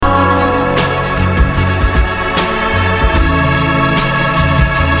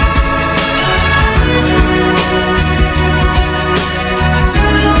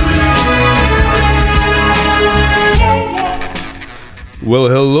Well,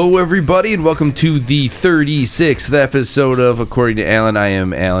 hello everybody, and welcome to the 36th episode of According to Alan. I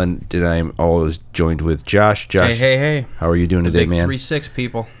am Alan, and I am always joined with Josh. Josh, Hey. How are you doing today, man? 3-6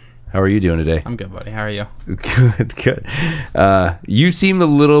 people. How are you doing today? I'm good, buddy. How are you? Good. You seemed a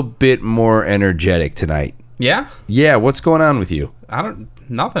little bit more energetic tonight. Yeah? Yeah, what's going on with you?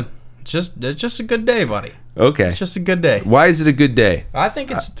 Nothing. It's just a good day, buddy. Okay. It's just a good day. Why is it a good day? I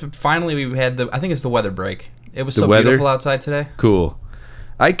think it's finally we've had I think it's the weather break. It was The so weather? beautiful outside today. Cool.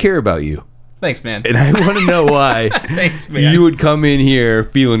 I care about you, Thanks, man. and I want to know why Thanks, man. you would come in here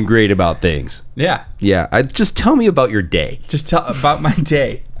feeling great about things. Yeah. Yeah, just tell me about your day. Just tell about my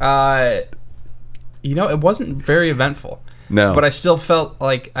day. It wasn't very eventful. No. But I still felt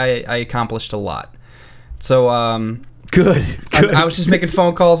like I accomplished a lot. So, Good. I was just making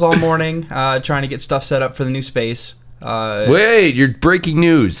phone calls all morning, trying to get stuff set up for the new space. Wait, you're breaking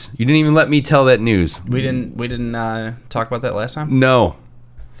news. You didn't even let me tell that news. We didn't talk about that last time. No.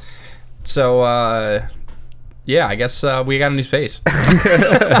 So, I guess we got a new space.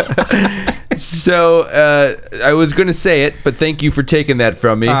 So, I was going to say it, but thank you for taking that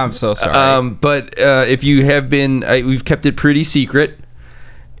from me. I'm so sorry. But if you have been, we've kept it pretty secret.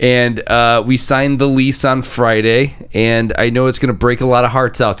 And we signed the lease on Friday. And I know it's going to break a lot of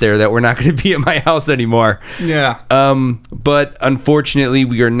hearts out there that we're not going to be at my house anymore. Yeah. But unfortunately,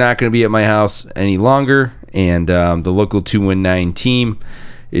 we are not going to be at my house any longer. And the local 219 team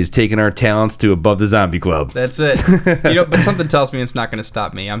is taking our talents to Above the Zombie Club. That's it. But something tells me it's not going to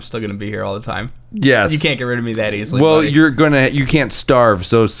stop me. I'm still going to be here all the time. Yes. You can't get rid of me that easily. Well, buddy. you can't starve,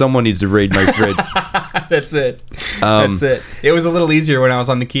 so someone needs to raid my fridge. That's it. That's it. It was a little easier when I was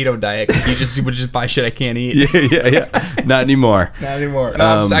on the keto diet. 'Cause you would just buy shit I can't eat. Yeah. Not anymore. Not anymore.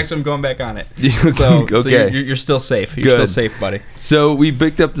 No, I'm going back on it. Okay. So you're still safe. You're still safe, buddy. So we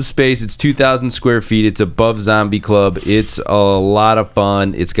picked up the space. It's 2,000 square feet. It's above Zombie Club. It's a lot of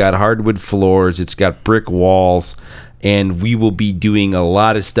fun. It's got hardwood floors. It's got brick walls. And we will be doing a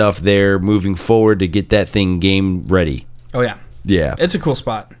lot of stuff there moving forward to get that thing game ready. Oh, yeah. Yeah. It's a cool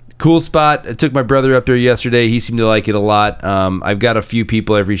spot. Cool spot. I took my brother up there yesterday. He seemed to like it a lot. I've got a few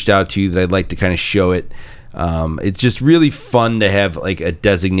people I've reached out to that I'd like to kind of show it. It's just really fun to have like a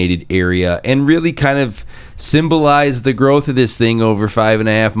designated area and really kind of symbolize the growth of this thing over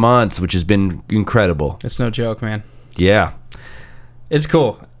 5.5 months, which has been incredible. It's no joke, man. Yeah. It's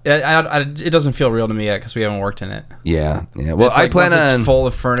cool. It doesn't feel real to me yet because we haven't worked in it. Yeah. Well, it's like once it's full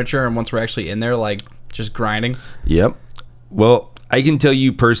of furniture and once we're actually in there, like just grinding. Yep. Well, I can tell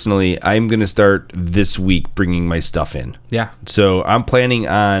you personally, I'm going to start this week bringing my stuff in. Yeah. So I'm planning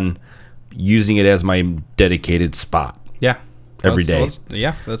on using it as my dedicated spot. Yeah. Every day.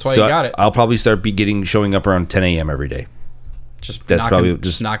 That's why you got it. I'll probably start showing up around 10 a.m. every day. Just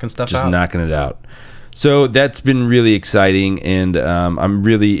knocking stuff out. Just knocking it out. So that's been really exciting, and I'm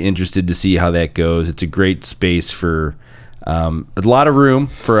really interested to see how that goes. It's a great space for a lot of room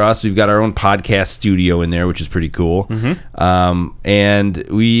for us. We've got our own podcast studio in there, which is pretty cool. Mm-hmm. And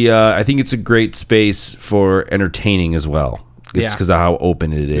I think it's a great space for entertaining as well. It's because of how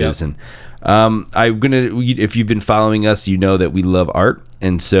open it is. Yep. And if you've been following us, you know that we love art.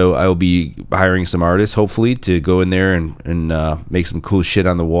 And so I will be hiring some artists, hopefully, to go in there and make some cool shit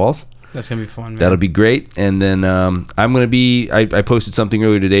on the walls. That's going to be fun, man. That'll be great. And then I'm going to be... I posted something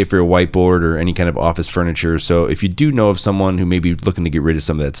earlier today for a whiteboard or any kind of office furniture. So if you do know of someone who may be looking to get rid of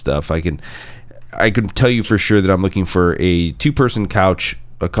some of that stuff, I can tell you for sure that I'm looking for a 2-person couch,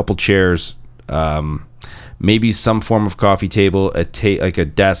 a couple chairs, maybe some form of coffee table, like a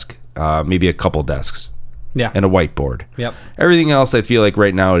desk, maybe a couple desks. Yeah. And a whiteboard. Yep. Everything else, I feel like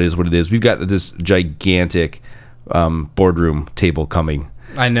right now it is what it is. We've got this gigantic boardroom table coming.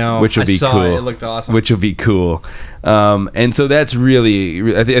 I know. Which will be cool. It looked awesome. Which will be cool. And so that's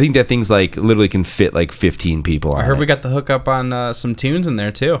really... I think that thing's like literally can fit like 15 people on it. I heard we got the hookup on some tunes in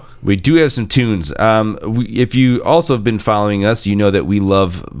there too. We do have some tunes. If you also have been following us, you know that we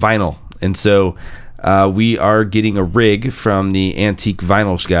love vinyl. And so we are getting a rig from the Antique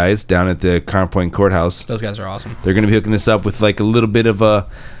Vinyls guys down at the Crown Point Courthouse. Those guys are awesome. They're going to be hooking us up with like a little bit of a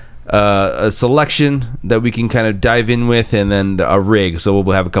selection that we can kind of dive in with, and then a rig. So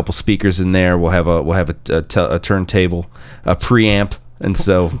we'll have a couple speakers in there. We'll have a turntable, a preamp, and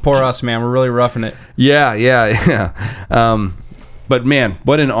so poor us, man. We're really roughing it. Yeah. But man,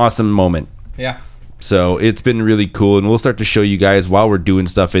 what an awesome moment. Yeah. So it's been really cool, and we'll start to show you guys while we're doing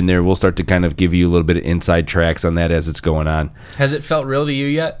stuff in there. We'll start to kind of give you a little bit of inside tracks on that as it's going on. Has it felt real to you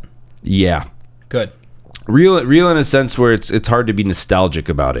yet? Yeah. Good. Real in a sense where it's hard to be nostalgic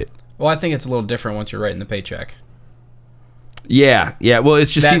about it. Well, I think it's a little different once you're writing the paycheck. Yeah. Well,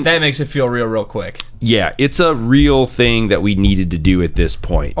 it's just that makes it feel real quick. Yeah, it's a real thing that we needed to do at this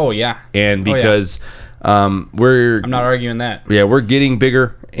point. Oh yeah, and because I'm not arguing that. Yeah, we're getting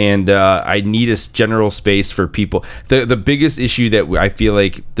bigger, and I need a general space for people. The biggest issue that I feel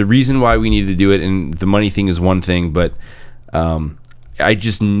like the reason why we need to do it, and the money thing is one thing, but I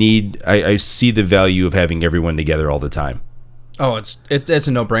just need. I see the value of having everyone together all the time. Oh, it's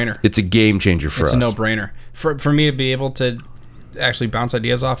a no-brainer. It's a game changer for us. It's a no-brainer for me to be able to actually bounce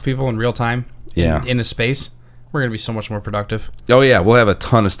ideas off people in real time. Yeah. In a space, we're gonna be so much more productive. Oh yeah, we'll have a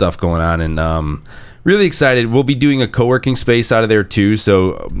ton of stuff going on, and really excited. We'll be doing a co-working space out of there too,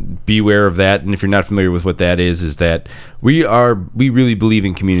 so be aware of that. And if you're not familiar with what that is that we really believe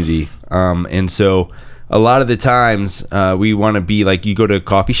in community, and so a lot of the times we want to be like, you go to a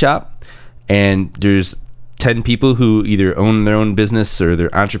coffee shop and there's 10 people who either own their own business or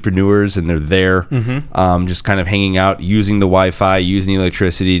they're entrepreneurs, and they're there just kind of hanging out, using the Wi-Fi, using the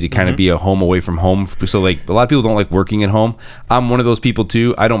electricity to kind of be a home away from home. So like a lot of people don't like working at home. I'm one of those people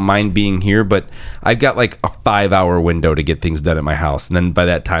too. I don't mind being here, but I've got like a 5-hour window to get things done at my house, and then by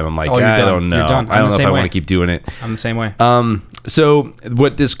that time I'm like, I don't know. I don't know if I want to keep doing it. I'm the same way. So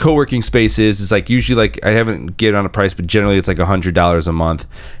what this co-working space is like, usually, like, I haven't get on a price, but generally it's like $100 a month.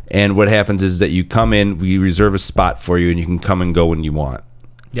 And what happens is that you come in, we reserve a spot for you, and you can come and go when you want.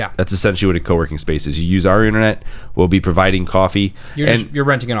 Yeah. That's essentially what a co-working space is. You use our internet, we'll be providing coffee. You're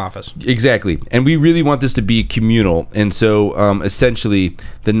renting an office. Exactly. And we really want this to be communal. And so essentially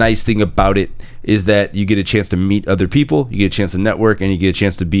the nice thing about it is that you get a chance to meet other people, you get a chance to network, and you get a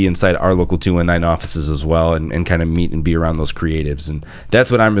chance to be inside our local 219 offices as well, and kind of meet and be around those creatives. And that's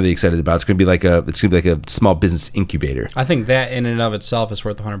what I'm really excited about. It's gonna be like a small business incubator. I think that in and of itself is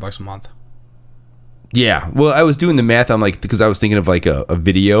worth $100 a month. Yeah, well, I was doing the math on, like, because I was thinking of like a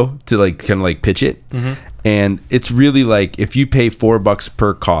video to like kind of like pitch it, and it's really like, if you pay $4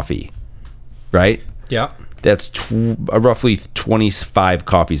 per coffee, right? Yeah, that's roughly 25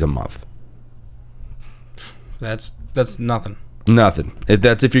 coffees a month. That's nothing. Nothing.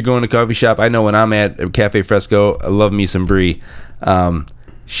 If you're going to a coffee shop. I know when I'm at Cafe Fresco, I love me some Brie.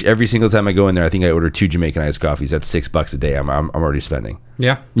 Every single time I go in there, I think I order 2 Jamaican iced coffees. That's $6 a day. I'm already spending.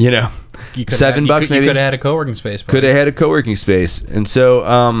 Yeah. You know, $7 maybe. You could have had a co-working space. Could have had a co-working space. And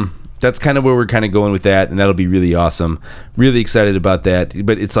so that's kind of where we're kind of going with that, and that'll be really awesome. Really excited about that.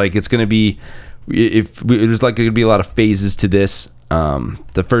 But it's like, it's going to be, there's like going to be a lot of phases to this.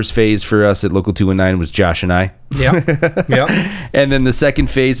 The first phase for us at Local 219 was Josh and I. Yeah. And then the second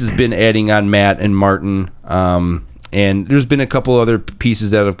phase has been adding on Matt and Martin. And there's been a couple other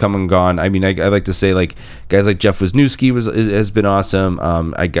pieces that have come and gone. I mean, I like to say, like, guys like Jeff Wisniewski has been awesome.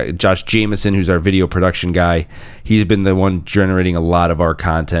 I got Josh Jameson, who's our video production guy. He's been the one generating a lot of our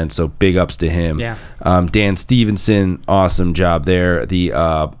content, so big ups to him. Yeah. Dan Stevenson, awesome job there. The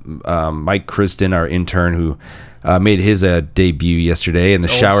Mike Kristen, our intern, who made his debut yesterday in the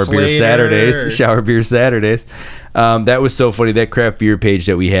Shower Beer Saturdays. That was so funny. That craft beer page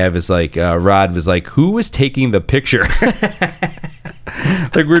that we have is like, Rod was like, who was taking the picture?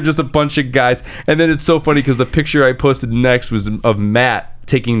 Like, we're just a bunch of guys. And then it's so funny because the picture I posted next was of Matt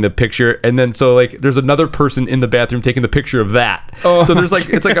taking the picture, and then so like there's another person in the bathroom taking the picture of that. So there's like,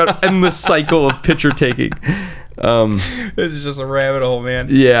 it's like an endless cycle of picture taking. This is just a rabbit hole, man.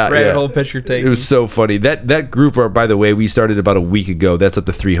 Rabbit hole picture taking. It was so funny. That group, by the way, we started about a week ago. That's up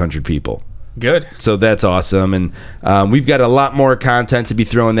to 300 people. Good. So that's awesome. And we've got a lot more content to be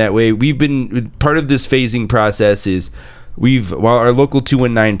thrown that way. We've been, part of this phasing process is our Local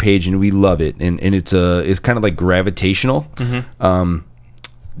 219 page, and we love it, and it's kind of like gravitational.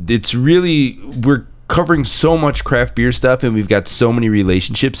 It's really, we're covering so much craft beer stuff, and we've got so many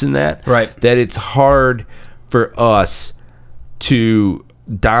relationships in that, right, that it's hard for us to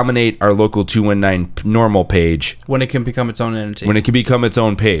dominate our Local 219 normal page when it can become its own entity. When it can become its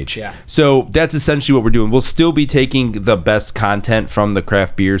own page. Yeah. So that's essentially what we're doing. We'll still be taking the best content from the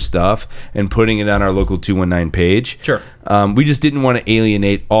craft beer stuff and putting it on our Local 219 page. Sure. We just didn't want to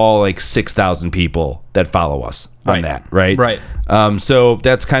alienate all like 6,000 people that follow us on that, right? Right. So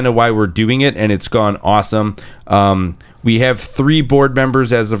that's kind of why we're doing it, and it's gone awesome. We have 3 board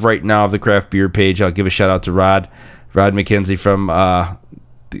members as of right now of the craft beer page. I'll give a shout out to Rod McKenzie from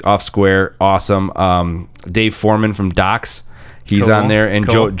the Off Square, awesome. Dave Foreman from Docs, he's on there, and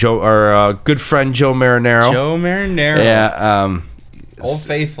Joe, our good friend Joe Marinero. Yeah. Old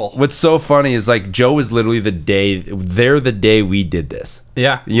Faithful. What's so funny is like Joe was literally the day we did this.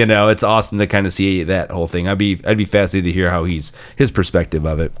 Yeah. You know, it's awesome to kind of see that whole thing. I'd be fascinated to hear how his perspective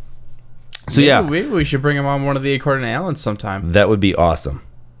of it. So maybe we should bring him on one of the Accordion Allens sometime. That would be awesome.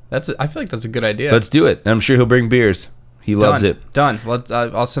 I feel like that's a good idea. Let's do it. I'm sure he'll bring beers. He loves it. Done.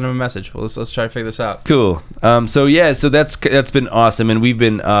 I'll send him a message. Well, let's try to figure this out. Cool. So that's been awesome, and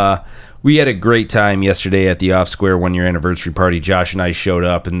we had a great time yesterday at the Off Square 1 year anniversary party. Josh and I showed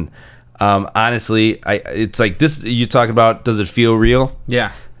up, and honestly, it's like this. You talking about? Does it feel real?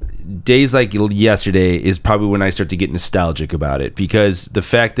 Yeah. Days like yesterday is probably when I start to get nostalgic about it, because the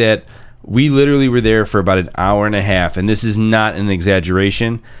fact that we literally were there for about an hour and a half, and this is not an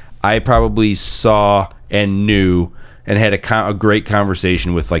exaggeration. I probably saw and knew and had a great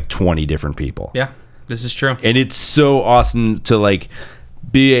conversation with like 20 different people. Yeah, this is true. And it's so awesome to like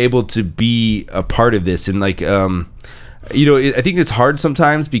be able to be a part of this. And like, I think it's hard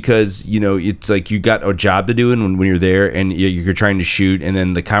sometimes because, it's like you got a job to do, and when you're there and you're trying to shoot, and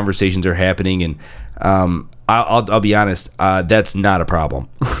then the conversations are happening, and I'll be honest, that's not a problem.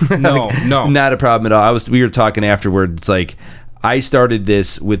 No, not a problem at all. We were talking afterward. It's like, I started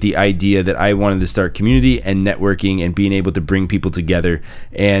this with the idea that I wanted to start community and networking and being able to bring people together,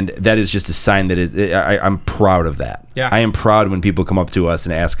 and that is just a sign that I'm proud of that. Yeah, I am proud when people come up to us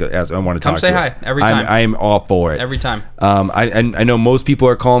and ask I want to talk to us. Come say hi every time. I am all for it every time. I know most people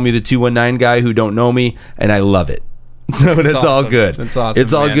are calling me the 219 guy who don't know me, and I love it. So that's awesome. All good. That's awesome.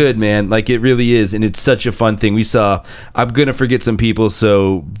 It's all good, man. Like, it really is, and it's such a fun thing. I'm gonna forget some people,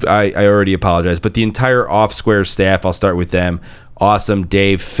 so I already apologize. But the entire Off Square staff, I'll start with them. Awesome,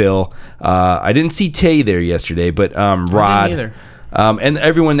 Dave, Phil. I didn't see Tay there yesterday, but Rod. I didn't either. And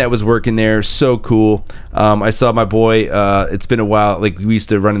everyone that was working there, so cool. I saw my boy. It's been a while. Like, we used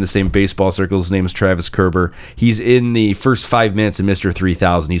to run in the same baseball circles. His name is Travis Kerber. He's in the first 5 minutes of Mr.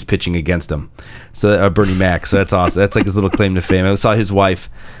 3000. He's pitching against him. So Bernie Mac. So that's awesome. That's like his little claim to fame. I saw his wife.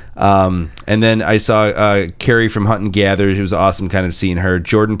 And then I saw Carrie from Hunt and Gather. It was awesome kind of seeing her.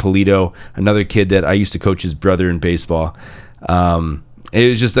 Jordan Polito, another kid that I used to coach his brother in baseball. It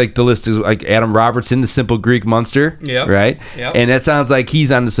was just like the list is like Adam Robertson, the Simple Greek Monster. Yeah. Right? Yep. And that sounds like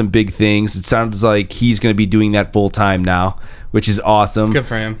he's onto some big things. It sounds like he's going to be doing that full time now, which is awesome. Good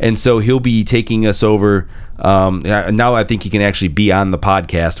for him. And so he'll be taking us over. Now I think he can actually be on the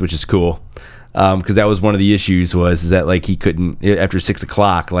podcast, which is cool. Because that was one of the issues is that like he couldn't after 6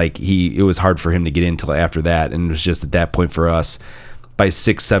 o'clock, like it was hard for him to get in till after that. And it was just at that point for us by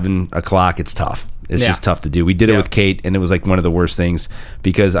 6-7 o'clock, it's tough. It's just tough to do. We did it with Kate, and it was like one of the worst things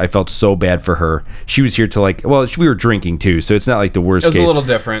because I felt so bad for her. She was here till like, we were drinking too, so it's not like the worst case. It was a little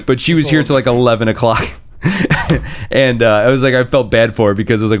different. But she was here till like 11 o'clock. And I was like, I felt bad for her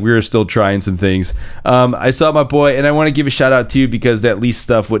because it was like we were still trying some things. I saw my boy, and I want to give a shout out too because that lease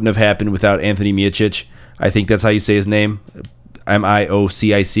stuff wouldn't have happened without Anthony Miocic. I think that's how you say his name.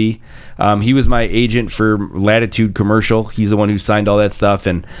 Miocic. He was my agent for Latitude Commercial. He's the one who signed all that stuff.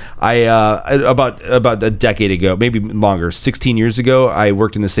 And I about a decade ago, maybe longer, 16 years ago, I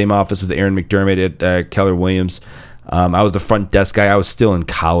worked in the same office with Aaron McDermott at Keller Williams. I was the front desk guy. I was still in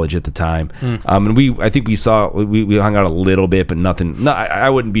college at the time. And I think we hung out a little bit, but nothing. No, I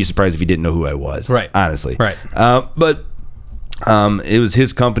wouldn't be surprised if he didn't know who I was. Right. Honestly. Right. But it was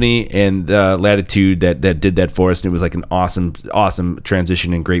his company and Latitude that did that for us, and it was like an awesome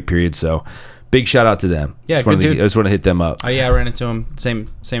transition and great period. So big shout out to them. Yeah, good dude. I just want to hit them up. Oh yeah, I ran into him same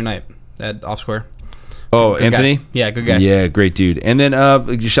night at Off Square. Oh, good Anthony? Guy. Yeah, good guy. Yeah, great dude. And then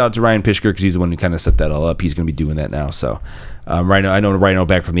shout out to Ryan Pishker because he's the one who kind of set that all up. He's going to be doing that now. So I know Rhino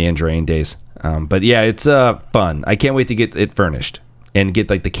back from the Andrean days. But yeah, it's fun. I can't wait to get it furnished and get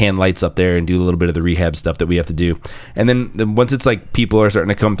like the can lights up there and do a little bit of the rehab stuff that we have to do. And then once it's like people are starting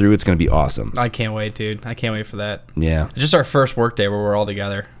to come through, it's going to be awesome. I can't wait, dude. I can't wait for that. Yeah. It's just our first work day where we're all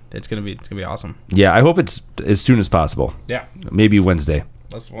together. It's gonna be awesome. Yeah, I hope it's as soon as possible. Yeah. Maybe Wednesday.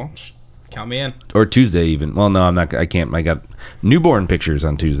 Count me in. Or Tuesday even. Well, no, I'm not. I can't. I got newborn pictures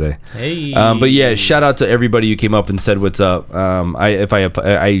on Tuesday. Hey. But yeah, shout out to everybody who came up and said what's up.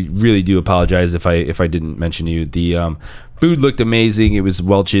 I really do apologize if I didn't mention you. The food looked amazing. It was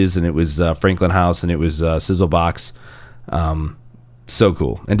Welch's and it was Franklin House and it was Sizzle Box. So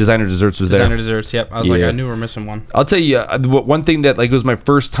cool. And Designer Desserts was there. Designer Desserts. Yep. I was like, I knew we were missing one. I'll tell you one thing that like it was my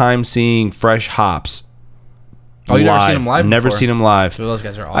first time seeing Fresh Hops. Oh, you never seen them live? Never before? seen them live. Dude, those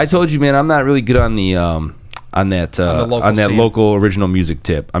guys are awesome. I told you, man, I'm not really good on the on that local original music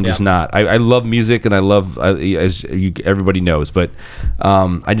tip. I'm just not. I love music and I love everybody knows, but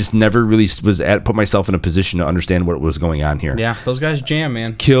I just never really put myself in a position to understand what was going on here. Yeah, those guys jam,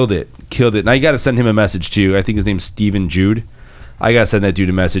 man. Killed it. Now you got to send him a message too. I think his name's Steven Jude. I gotta send that dude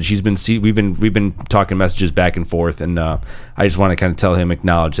a message. We've been talking messages back and forth, and I just want to kind of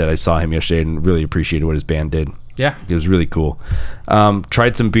acknowledge that I saw him yesterday and really appreciated what his band did. Yeah, it was really cool.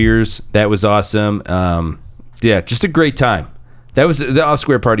 Tried some beers. That was awesome. Yeah, just a great time. The Off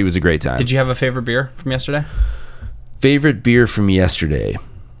Square party was a great time. Did you have a favorite beer from yesterday? Favorite beer from yesterday.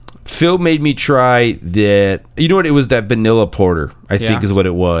 Phil made me try that. You know what? It was that vanilla porter, I think is what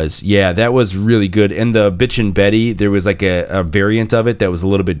it was. Yeah, that was really good. And the Bitchin' Betty, there was like a variant of it that was a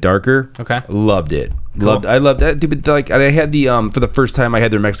little bit darker. Okay. Loved it. Cool. I loved that. But like, I had the for the first time, I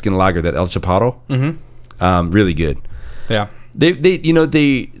had their Mexican lager, that El Chaparro. Mm-hmm. Really good. Yeah. They're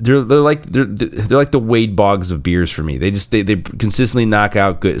like the Wade Boggs of beers for me. They consistently knock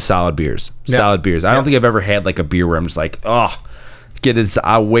out good solid beers. Yeah. Solid beers. I don't think I've ever had like a beer where I'm just like, oh, get it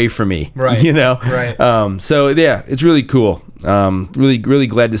away from me. Right. You know? Right. So yeah, it's really cool. Really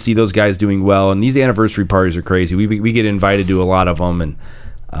glad to see those guys doing well. And these anniversary parties are crazy. We get invited to a lot of them,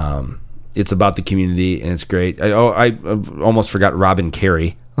 and it's about the community, and it's great. I almost forgot Robin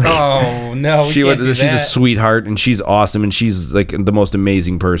Carey. Oh no, She's a sweetheart, and she's awesome, and she's like the most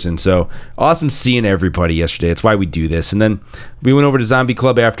amazing person. So awesome seeing everybody yesterday. It's why we do this. And then we went over to Zombie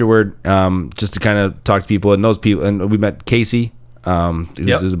Club afterward, just to kind of talk to people, and those people, and we met Casey,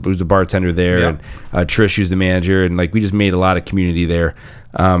 who's a bartender there, and Trish, who's the manager, and like we just made a lot of community there.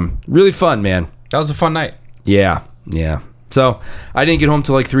 Really fun, man. That was a fun night. Yeah. So I didn't get home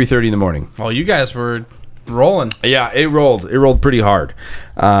till like 3:30 in the morning. Well, you guys were rolling. Yeah, it rolled pretty hard.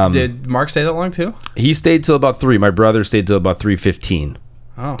 Did Mark stay that long too? He stayed till about 3. My brother stayed till about 3:15.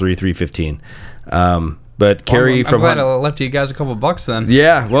 Oh. 3:15. But Carrie I'm glad I left you guys a couple bucks then.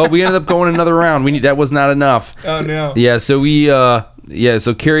 Yeah, well, we ended up going another round. That was not enough. Oh no. Yeah, so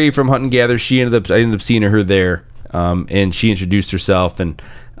so Carrie from Hunt and Gather, I ended up seeing her there, and she introduced herself, and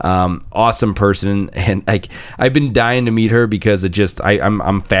awesome person, and I've been dying to meet her because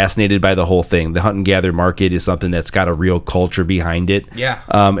I'm fascinated by the whole thing. The Hunt and Gather market is something that's got a real culture behind it. Yeah.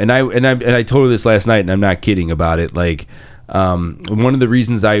 And I told her this last night, and I'm not kidding about it. Like, one of the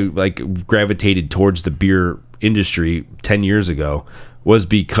reasons I gravitated towards the beer industry 10 years ago was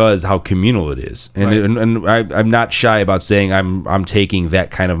because how communal it is, and right. I'm not shy about saying I'm taking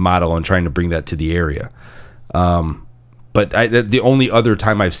that kind of model and trying to bring that to the area. But the only other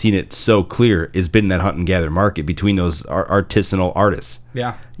time I've seen it so clear has been that Hunt and Gather market between those artisanal artists.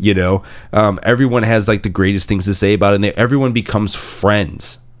 Yeah. You know, everyone has like the greatest things to say about it, and everyone becomes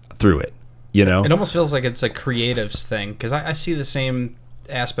friends through it. You know, it almost feels like it's a creatives thing, because I see the same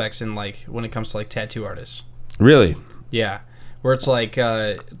aspects in like when it comes to like tattoo artists. Really? Yeah, where it's like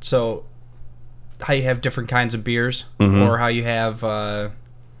so how you have different kinds of beers, Mm-hmm. or how you have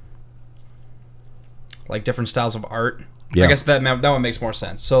like different styles of art. Yeah. I guess that one makes more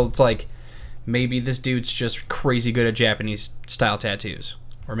sense. So it's like maybe this dude's just crazy good at Japanese style tattoos,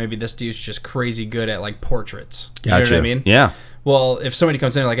 or maybe this dude's just crazy good at like portraits. You know what I mean? Yeah. Well, if somebody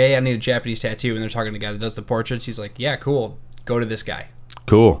comes in like, hey, I need a Japanese tattoo, and they're talking to the guy that does the portraits, he's like, yeah, cool, go to this guy.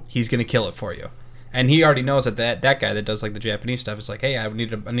 Cool. He's gonna kill it for you. And he already knows that guy that does like the Japanese stuff is like, hey, I need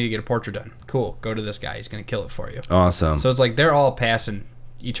to get a portrait done. Cool, go to this guy. He's gonna kill it for you. Awesome. So it's like they're all passing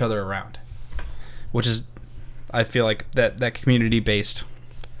each other around, which is, I feel like that community based.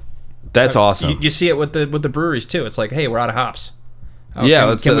 That's awesome. You see it with the breweries too. It's like, hey, we're out of hops.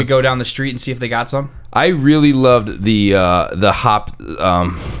 Yeah, can we go down the street and see if they got some? I really loved the hop.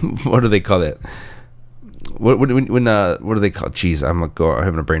 What do they call it? What do they call? Jeez, I'm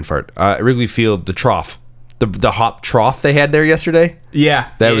having a brain fart. Wrigley Field, the trough, the hop trough they had there yesterday.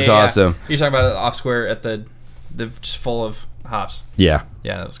 Yeah, that was awesome. You're talking about the off square at the just full of hops. Yeah,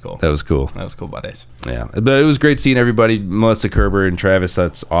 that was cool. That was cool, buddies. Yeah, but it was great seeing everybody. Melissa Kerber and Travis,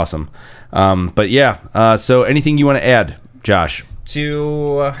 that's awesome. But yeah, so anything you want to add, Josh?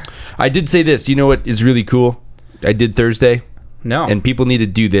 I did say this. You know what is really cool? I did Thursday. No. And people need to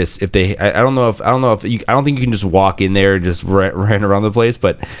do this if they. I don't think you can just walk in there and just run around the place.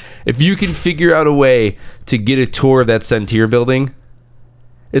 But if you can figure out a way to get a tour of that Centeer building,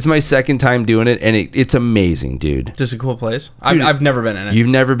 it's my second time doing it, and it's amazing, dude. It's just a cool place. I've never been in it. You've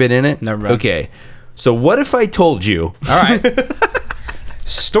never been in it? Never been. Okay. So what if I told you? All right.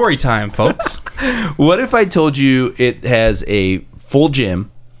 Story time, folks. What if I told you it has a full gym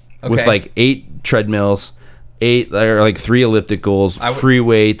with like 8 treadmills, 3 ellipticals, free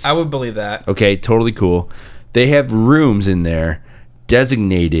weights? I would believe that. Okay, totally cool. They have rooms in there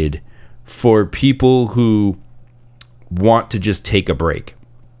designated for people who want to just take a break.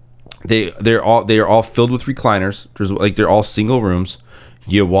 They are all filled with recliners. They're all single rooms.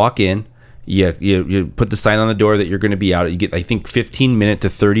 You walk in. You put the sign on the door that you're going to be out. You get, I think, 15-minute to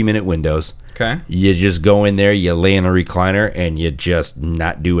 30-minute windows. Okay. You just go in there, you lay in a recliner, and you just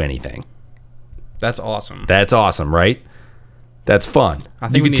not do anything. That's awesome. That's awesome, right? That's fun.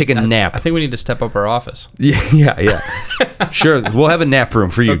 You can take a nap. I think we need to step up our office. Yeah. Sure, we'll have a nap room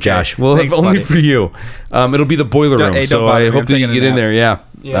for you, Josh. We'll have only for you. It'll be the boiler room, so I hope that you get in there. Yeah.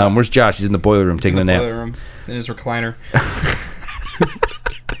 Yeah. Where's Josh? He's in the boiler room taking a nap. Boiler room in his recliner.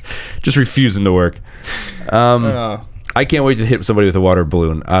 Just refusing to work. I can't wait to hit somebody with a water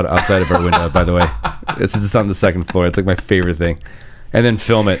balloon outside of our window, by the way. This is just on the second floor. It's like my favorite thing. And then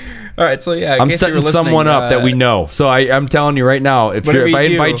film it. All right, so yeah, I'm setting someone up that we know. So I'm telling you right now, if I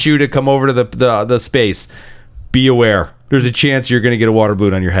invite you to come over to the space, be aware. There's a chance you're going to get a water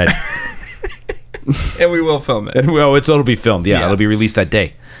balloon on your head. And we will film it. It'll be filmed. Yeah, it'll be released that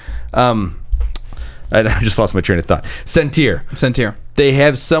day. I just lost my train of thought. Sentier. They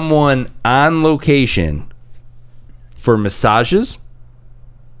have someone on location for massages.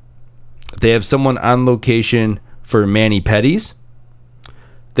 They have someone on location for mani-pedis.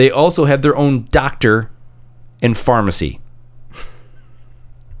 They also have their own doctor and pharmacy.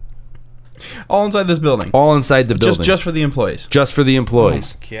 All inside this building. All inside the building. Just for the employees. Just for the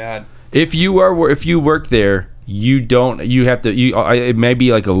employees. Oh, God. If you work there, it may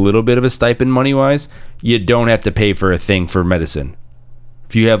be like a little bit of a stipend money wise. You don't have to pay for a thing for medicine.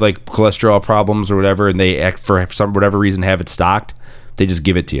 If you have like cholesterol problems or whatever, and they for some whatever reason have it stocked, they just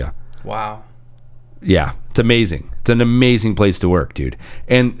give it to you. Wow. Yeah, it's amazing. It's an amazing place to work, dude.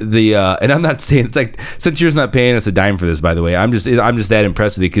 And and I'm not saying it's like Centur's not paying us a dime for this, by the way. I'm just that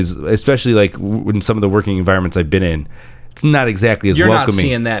impressed with it because especially like in some of the working environments I've been in, it's not exactly as welcoming. You're not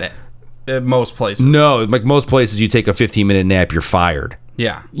seeing that at most places. No, like most places, you take a 15-minute nap, you're fired.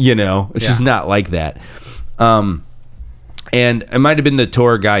 Yeah. It's just not like that. And it might have been the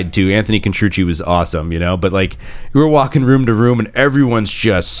tour guide too. Anthony Contrucci was awesome, but like we were walking room to room and everyone's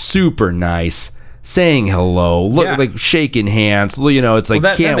just super nice, saying hello, like shaking hands. It's like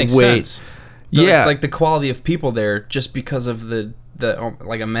that can't makes wait. Sense. Yeah, like the quality of people there, just because of the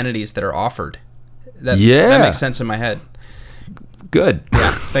like amenities that are offered. That makes sense in my head. Good.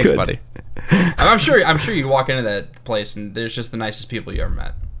 Yeah, thanks, buddy. I'm sure you walk into that place and there's just the nicest people you ever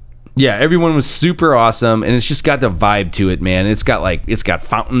met. Yeah, everyone was super awesome, and it's just got the vibe to it, man. It's got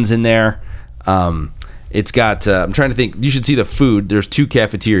fountains in there. It's got. I'm trying to think. You should see the food. There's 2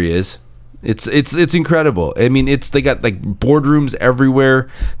 cafeterias. It's incredible. I mean, they got like boardrooms everywhere.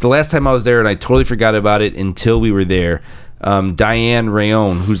 The last time I was there, and I totally forgot about it until we were there. Diane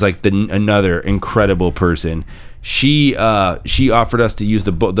Rayon, who's like another incredible person. She offered us to use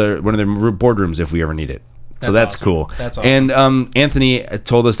one of the boardrooms if we ever need it. So that's awesome. Cool. That's awesome. And Anthony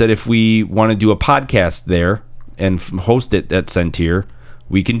told us that if we want to do a podcast there and host it at Sentier,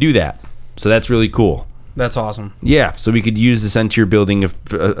 we can do that. So that's really cool. That's awesome. Yeah, so we could use the Sentier building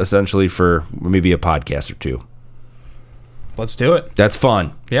essentially for maybe a podcast or 2. Let's do it. That's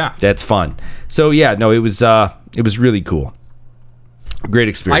fun. Yeah. That's fun. So yeah, no, it was really cool. Great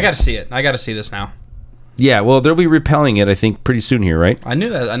experience. I got to see it. I got to see this now. Yeah, well, they'll be repelling it, I think, pretty soon here, right? I knew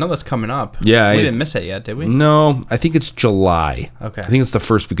that. I know that's coming up. Yeah. We didn't miss it yet, did we? No, I think it's July. Okay. I think it's the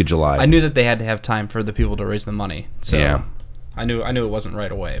first week of July. I knew that they had to have time for the people to raise the money. So yeah. I knew it wasn't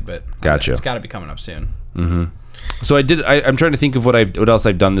right away, but gotcha. It's got to be coming up soon. Mm-hmm. So I'm trying to think of what else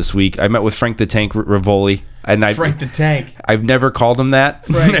I've done this week. I met with Frank the Tank Rivoli, and Frank the Tank. I've never called him that.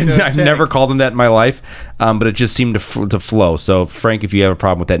 I've never called him that in my life, but it just seemed to flow. So Frank, if you have a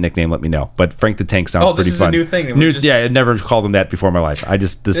problem with that nickname, let me know. But Frank the Tank sounds pretty fun. Oh, this is a new thing. Yeah, I never called him that before in my life. I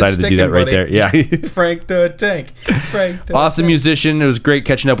just decided to do that right there. Yeah, Frank the Tank. Awesome musician. It was great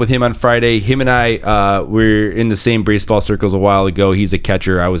catching up with him on Friday. Him and I were in the same baseball circles a while ago. He's a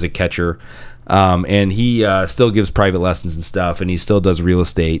catcher. I was a catcher. And he still gives private lessons and stuff, and he still does real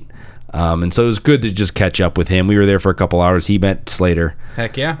estate. And so it was good to just catch up with him. We were there for a couple hours. He met Slater.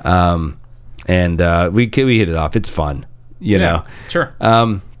 Heck yeah. And we hit it off. It's fun, you know. Sure.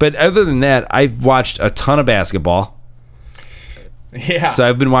 But other than that, I've watched a ton of basketball. Yeah. So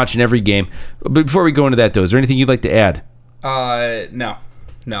I've been watching every game. But before we go into that, though, is there anything you'd like to add? No.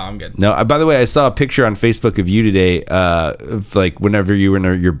 No, I'm good. No. By the way, I saw a picture on Facebook of you today, of like whenever you were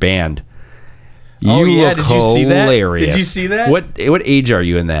in your band. You look did you see that? hilarious. Did you see that? What age are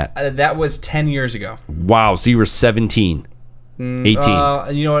you in that? That was 10 years ago. Wow, so you were 17, 18.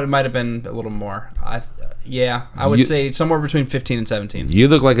 You know what? It might have been a little more. I would say somewhere between 15 and 17. You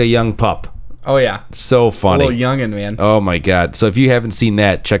look like a young pup. Oh, yeah. So funny. A little youngin', man. Oh, my God. So if you haven't seen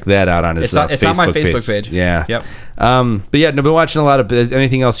that, check that out on his Facebook page. It's on my Facebook page. Yeah. Yep. But yeah, I've been watching a lot of...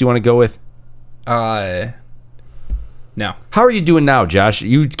 Anything else you want to go with? No. How are you doing now, Josh?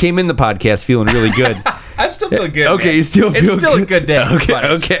 You came in the podcast feeling really good. I still feel good. Okay, man. you still feel good. It's still a good day.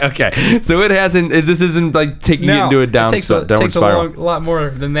 Okay. So it hasn't. This isn't like taking you into a down spiral. It takes a lot more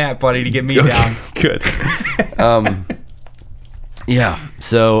than that, buddy, to get me down. Good. Yeah.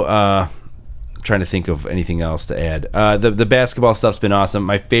 So trying to think of anything else to add. The basketball stuff's been awesome.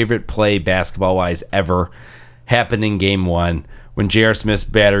 My favorite play basketball wise ever happened in game 1 when J.R. Smith's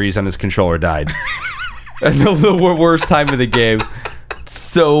batteries on his controller died. The worst time of the game.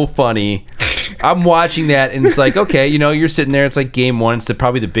 So funny. I'm watching that, and it's like, okay, you're sitting there. It's like game one. It's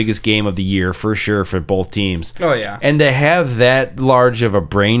probably the biggest game of the year for sure for both teams. Oh, yeah. And to have that large of a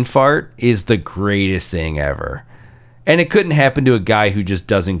brain fart is the greatest thing ever. And it couldn't happen to a guy who just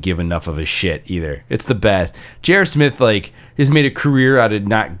doesn't give enough of a shit either. It's the best. J.R. Smith, has made a career out of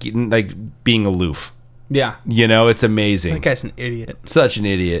not getting, being aloof. Yeah. It's amazing. That guy's an idiot. Such an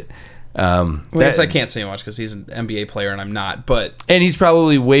idiot. I guess I can't say much because he's an NBA player and I'm not, and he's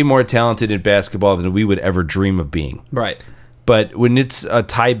probably way more talented in basketball than we would ever dream of being. Right. But when it's a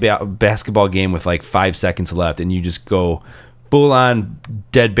tie basketball game with 5 seconds left and you just go full on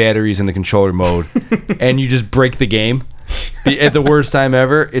dead batteries in the controller mode and you just break the game at the worst time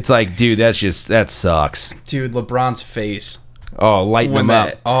ever, it's like, dude, that sucks. Dude, LeBron's face. Oh, lighten him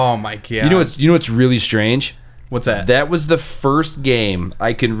up. Oh my god. You know what's really strange? What's that? That was the first game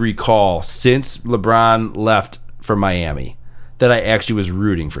I can recall since LeBron left for Miami that I actually was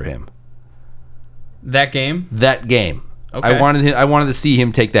rooting for him. That game? That game. Okay. I wanted to see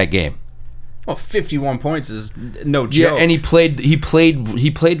him take that game. Well, 51 points is no joke. Yeah, and he played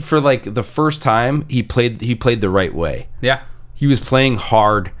for the first time. He played the right way. Yeah. He was playing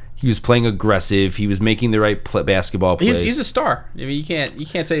hard. He was playing aggressive. He was making the right basketball plays. He's a star. I mean, you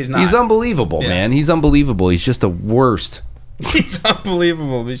can't say he's not. He's unbelievable, man. He's unbelievable. He's just the worst. He's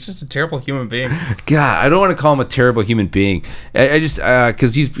unbelievable. He's just a terrible human being. God, I don't want to call him a terrible human being. I just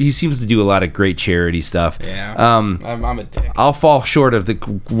because he seems to do a lot of great charity stuff. Yeah. I'm a dick. I'll fall short of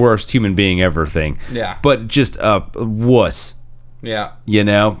the worst human being ever thing. Yeah. But just a wuss. Yeah.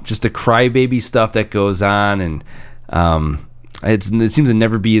 Just the crybaby stuff that goes on, and it seems to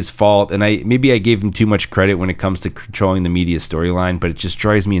never be his fault, and maybe I gave him too much credit when it comes to controlling the media storyline, but it just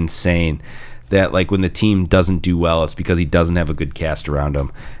drives me insane that when the team doesn't do well, it's because he doesn't have a good cast around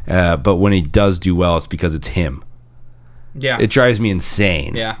him. But when he does do well, it's because it's him. Yeah. It drives me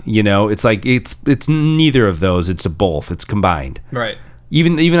insane. Yeah. It's like it's neither of those. It's a both. It's combined. Right.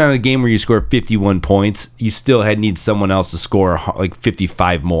 Even on a game where you score 51 points, you still need someone else to score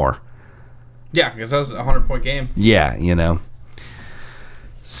 55 more. Yeah, because that was a 100-point game. Yeah,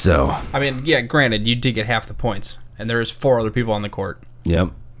 So. I mean, yeah, granted, you did get half the points, and there is 4 other people on the court.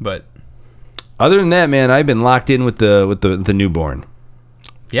 Yep. But other than that, man, I've been locked in with the newborn.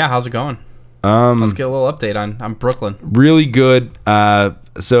 Yeah, how's it going? Let's get a little update on Brooklyn. Really good.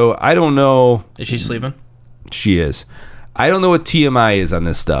 So I don't know. Is she sleeping? She is. I don't know what TMI is on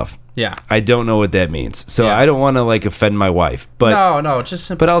this stuff. Yeah. I don't know what that means. So I don't want to offend my wife. But no, just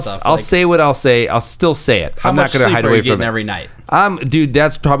simple stuff. But I'll say what I'll say. I'll still say it. I'm not going to hide away from it. Every night? Dude,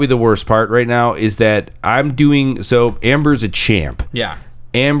 that's probably the worst part right now is that I'm doing so Amber's a champ. Yeah.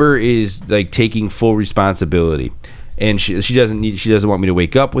 Amber is taking full responsibility. And she doesn't want me to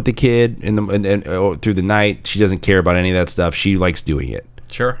wake up with the kid and through the night. She doesn't care about any of that stuff. She likes doing it.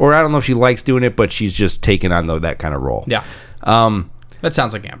 Sure. Or I don't know if she likes doing it, but she's just taking on that kind of role. Yeah. That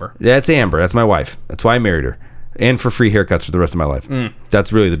sounds like Amber. That's Amber. That's my wife. That's why I married her. And for free haircuts for the rest of my life.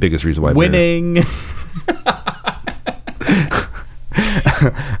 That's really the biggest reason why I married her.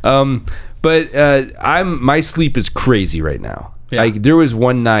 But my sleep is crazy right now. Yeah. There was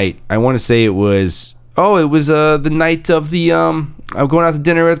one night, I want to say it was the night of the I'm going out to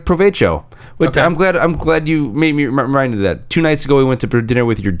dinner at Provecho. Okay. I'm glad you made me reminded of that. 2 nights ago we went to dinner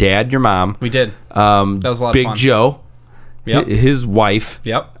with your dad, your mom. We did. That was a lot Big of fun. Big Joe. Yep. His wife.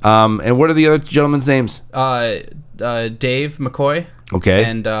 Yep. And what are the other gentlemen's names? Dave McCoy. Okay.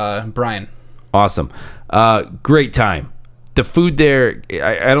 And Brian. Awesome. Great time. The food there,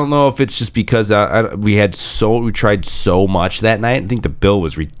 I don't know if it's just because we tried so much that night. I think the bill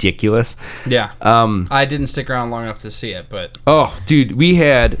was ridiculous. Yeah. I didn't stick around long enough to see it, but oh, dude, we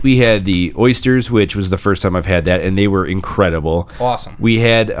had the oysters, which was the first time I've had that, and they were incredible. Awesome. We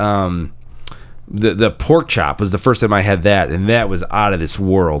had the pork chop was the first time I had that, and that was out of this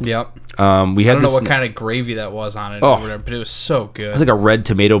world. Yep. We had I don't know what kind of gravy that was on it or whatever, but it was so good. It was like a red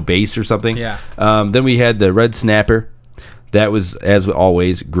tomato base or something. Yeah. Then we had the red snapper. That was, as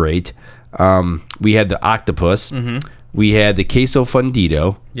always, great. We had the octopus. Mm-hmm. We had the queso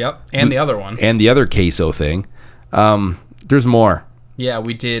fundido. Yep, and the other one. And the other queso thing. There's more. Yeah,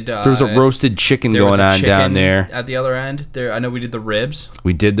 we did. There was a roasted chicken going on down there. At the other end, I know we did the ribs.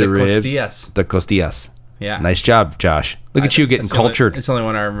 We did the ribs. Costillas. The costillas. Yeah. Nice job, Josh. Look at you getting cultured. It's the only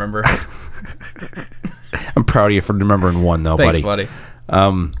one I remember. I'm proud of you for remembering one, though, Thanks, buddy.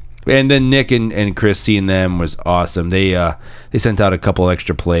 And then Nick and Chris, seeing them was awesome. They sent out a couple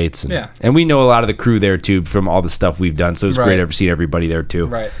extra plates. And we know a lot of the crew there, too, from all the stuff we've done. So it was great ever seeing everybody there, too.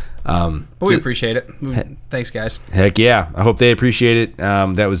 Right. But we appreciate it. Thanks, guys. Heck yeah. I hope they appreciate it.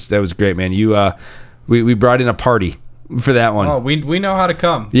 That was great, man. We brought in a party for that one. Oh, we know how to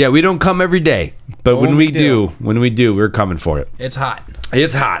come. Yeah, we don't come every day, but when we do, we're coming for it. It's hot.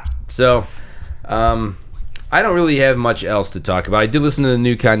 It's hot. So, I don't really have much else to talk about. I did listen to the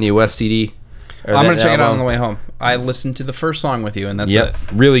new Kanye West CD. I'm going to check it out on the way home. I listened to the first song with you, and that's it.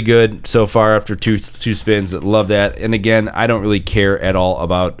 Really good so far after two spins. Love that. And again, I don't really care at all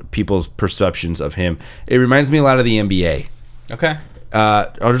about people's perceptions of him. It reminds me a lot of the NBA. Okay.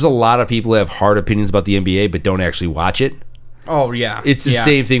 There's a lot of people who have hard opinions about the NBA but don't actually watch it. Oh, yeah. It's the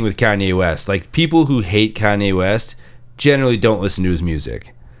same thing with Kanye West. Like, people who hate Kanye West generally don't listen to his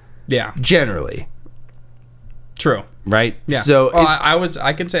music. Yeah. Generally. True. Right? Yeah. So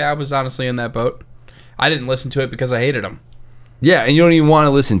I can say I was honestly in that boat. I didn't listen to it because I hated him. Yeah, and you don't even want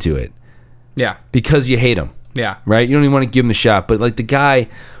to listen to it. Yeah. Because you hate him. Yeah. Right? You don't even want to give him a shot. But like the guy,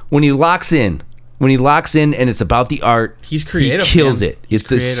 when he locks in and it's about the art, he's creative. He kills it.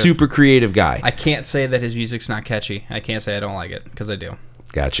 He's a super creative guy. I can't say that his music's not catchy. I can't say I don't like it because I do.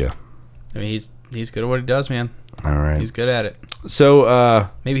 Gotcha. I mean, he's good at what he does, man. All right. He's good at it. So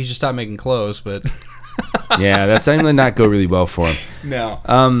maybe he should stop making clothes, but yeah, that's going to not go really well for him.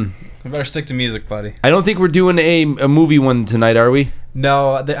 No. We better stick to music, buddy. I don't think we're doing a movie one tonight, are we?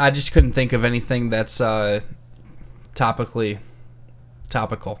 No, I just couldn't think of anything that's topical.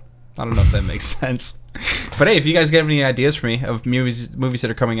 I don't know if that makes sense. But hey, if you guys have any ideas for me of movies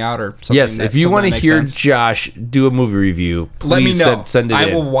that are coming out or something, yes, if you want to hear sense, Josh do a movie review, please let me know. Send it in.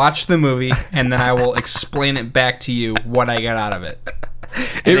 I will watch the movie and then I will explain it back to you what I got out of it.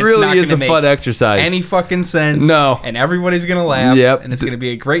 It really is a fun exercise. Any fucking sense? No, and everybody's gonna laugh. Yep, and it's gonna be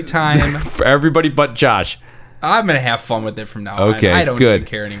a great time for everybody but Josh. I'm gonna have fun with it from now on. Okay, I don't good. even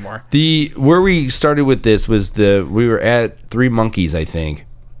care anymore. Where we started with this was we were at Three Monkeys, I think,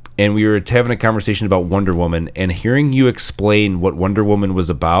 and we were having a conversation about Wonder Woman, and hearing you explain what Wonder Woman was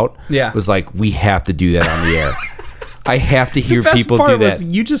about, was like, we have to do that on the air. I have to hear people do that. Was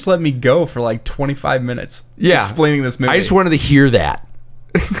you just let me go for like 25 minutes, explaining this movie. I just wanted to hear that.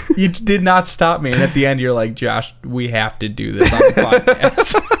 You did not stop me, and at the end, you're like, Josh, we have to do this on the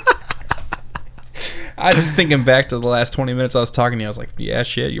podcast. I was thinking back to the last 20 minutes I was talking to you. I was like, yeah,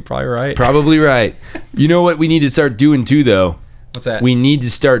 shit, you're probably right. Probably right. You know what we need to start doing too, though? What's that? We need to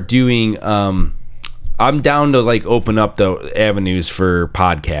start doing. I'm down to like open up the avenues for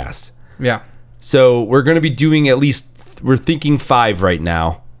podcasts. Yeah. So we're going to be doing at least. We're thinking 5 right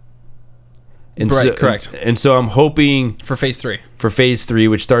now. And right, correct. And so I'm hoping for phase 3. For phase 3,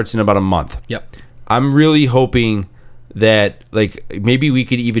 which starts in about a month. Yep. I'm really hoping that like maybe we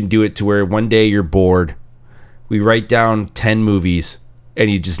could even do it to where one day you're bored, we write down 10 movies,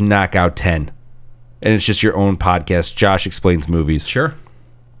 and you just knock out 10, and it's just your own podcast. Josh explains movies. Sure.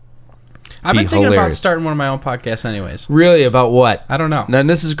 I've been thinking about starting one of my own podcasts anyways. Really? About what? I don't know. Now,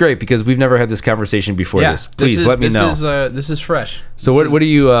 this is great because we've never had this conversation before this. Please let me know. This is fresh. So what would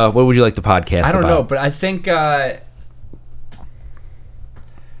you like the podcast about? I don't know, but I think I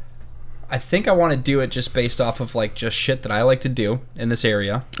want to do it just based off of like just shit that I like to do in this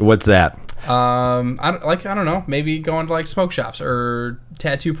area. What's that? I don't know. Maybe going to like smoke shops or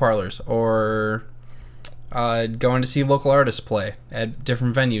tattoo parlors or going to see local artists play at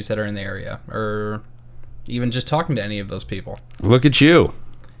different venues that are in the area, or even just talking to any of those people. Look at you.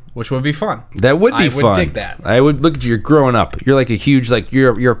 Which would be fun. That would be fun. I would dig that. I would look at you. You're growing up. You're like a huge, like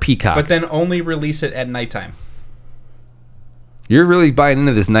you're a peacock. But then only release it at nighttime. You're really buying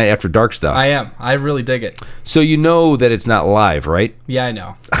into this night after dark stuff. I am. I really dig it. So you know that it's not live, right? Yeah, I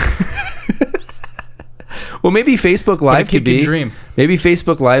know. Well, maybe Facebook Live could be. Dream. Maybe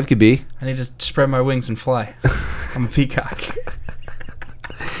Facebook Live could be. I need to spread my wings and fly. I'm a peacock.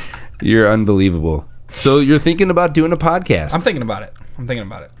 You're unbelievable. So you're thinking about doing a podcast? I'm thinking about it.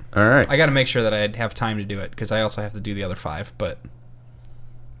 All right. I got to make sure that I have time to do it because I also have to do the other 5. But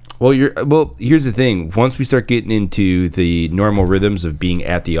well, here's the thing. Once we start getting into the normal rhythms of being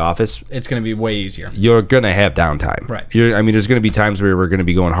at the office, it's going to be way easier. You're going to have downtime. Right. There's going to be times where we're going to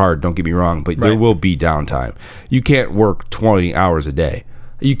be going hard, don't get me wrong, but there will be downtime. You can't work 20 hours a day.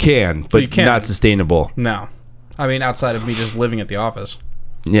 You can, but not sustainable. No. I mean, outside of me just living at the office.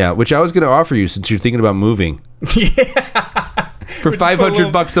 Yeah, which I was going to offer you since you're thinking about moving. Yeah. For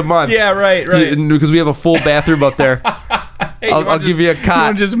 $500 a month. Yeah, right. Because we have a full bathroom up there. Hey, I'll give you a cot. You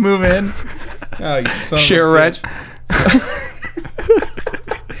want to just move in? Oh, you son Share of a rent.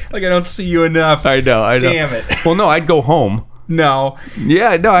 Like I don't see you enough. I know. Damn it. Well, no, I'd go home. No.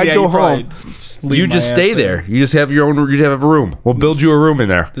 Yeah, no, I'd go home. You just stay there. You just have your own. You'd have a room. We'll build you a room in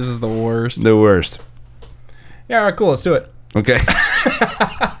there. This is the worst. The worst. Yeah, all right, cool. Let's do it. Okay.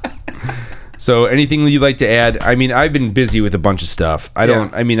 So anything you'd like to add? I mean, I've been busy with a bunch of stuff.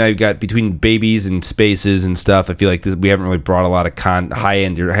 I've got between babies and spaces and stuff. I feel like we haven't really brought a lot of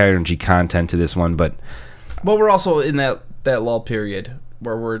high-end or high-energy content to this one, but... Well, we're also in that lull period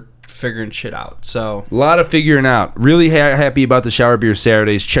where we're figuring shit out. So a lot of figuring out. Really happy about the Shower Beer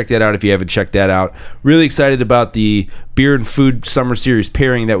Saturdays. Check that out if you haven't checked that out. Really excited about the beer and food summer series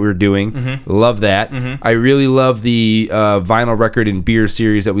pairing that we're doing. Mm-hmm. Love that. Mm-hmm. I really love the vinyl record and beer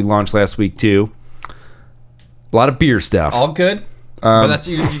series that we launched last week too. A lot of beer stuff. All good. But that's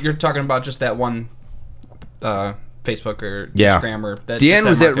you're talking about just that one Facebook or Instagram or that. Deanne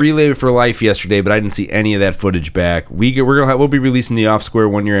was at Relay for Life yesterday, but I didn't see any of that footage back. We'll be releasing the Off Square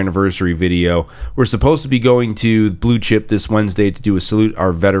 1 year anniversary video. We're supposed to be going to Blue Chip this Wednesday to do a Salute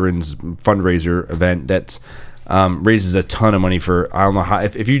Our Veterans fundraiser event that raises a ton of money for, I don't know how,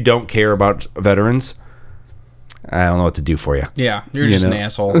 if you don't care about veterans, I don't know what to do for you. Yeah, you're just an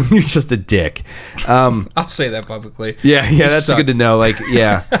asshole. You're just a dick. I'll say that publicly. Yeah, that's good to know. Like,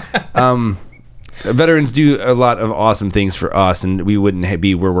 yeah. Veterans do a lot of awesome things for us, and we wouldn't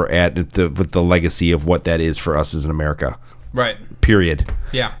be where we're at with the legacy of what that is for us as in America. Right. Period.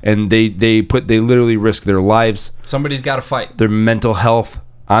 Yeah. And they literally risk their lives. Somebody's got to fight. Their mental health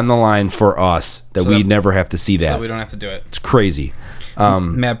on the line for us that we never have to see that. So we don't have to do it. It's crazy.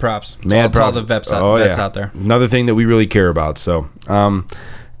 Mad props. To all the vets out there. Another thing that we really care about. So, I'm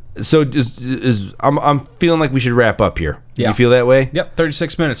feeling like we should wrap up here. Yeah. You feel that way? Yep.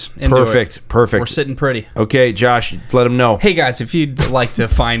 36 minutes. Perfect. We're sitting pretty. Okay, Josh, let them know. Hey guys, if you'd like to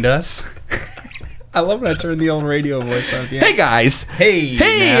find us, I love when I turn the old radio voice on. Hey guys. Hey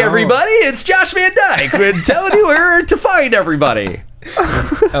now. Everybody. It's Josh Van Dyke. We're telling you where to find everybody.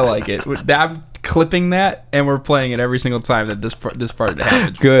 I like it. I'm clipping that, and we're playing it every single time that this part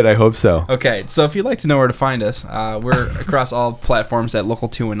happens. Good, I hope so. Okay, so if you'd like to know where to find us, we're across all platforms at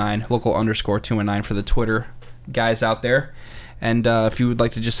local219, local_219 for the Twitter guys out there. And if you would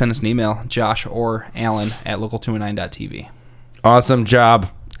like to just send us an email, Josh or Alan at local219.tv. Awesome job.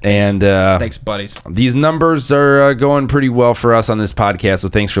 And thanks, buddies. These numbers are going pretty well for us on this podcast, so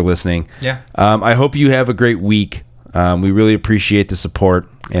thanks for listening. Yeah. I hope you have a great week. We really appreciate the support,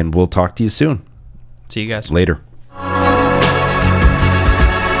 and we'll talk to you soon. See you guys later.